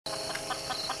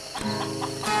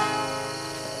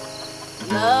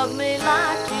Love me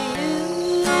like you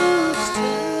used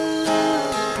to,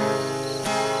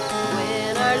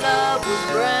 when our love was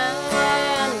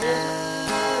brand new.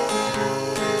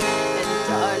 And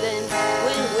darling,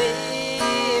 when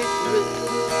we're through,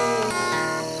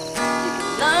 you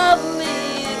can love me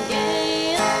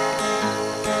again.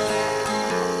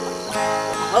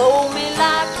 Hold me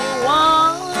like you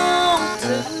want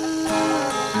to,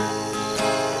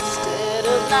 instead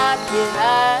of like you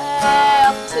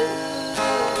have to.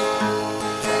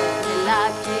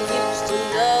 Like you used to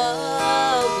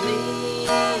love me,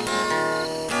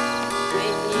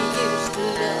 when you used to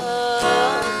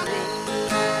love me.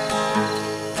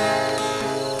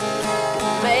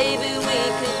 Maybe we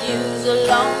could use a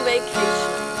long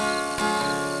vacation,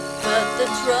 but the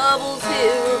troubles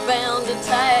here are bound to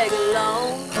tag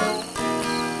along.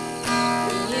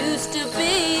 We used to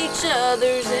be each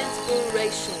other's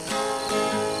inspiration,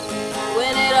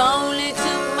 when it only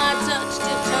took my touch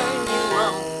to turn you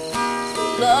on.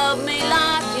 Love me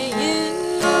like you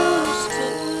used to,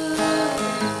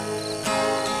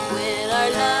 when our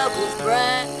love was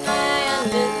brand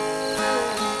new.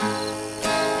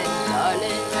 And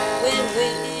darling, when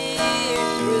we're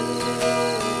through,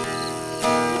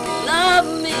 you can love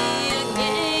me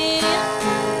again.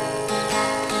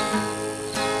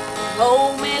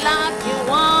 Hold me like you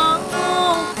want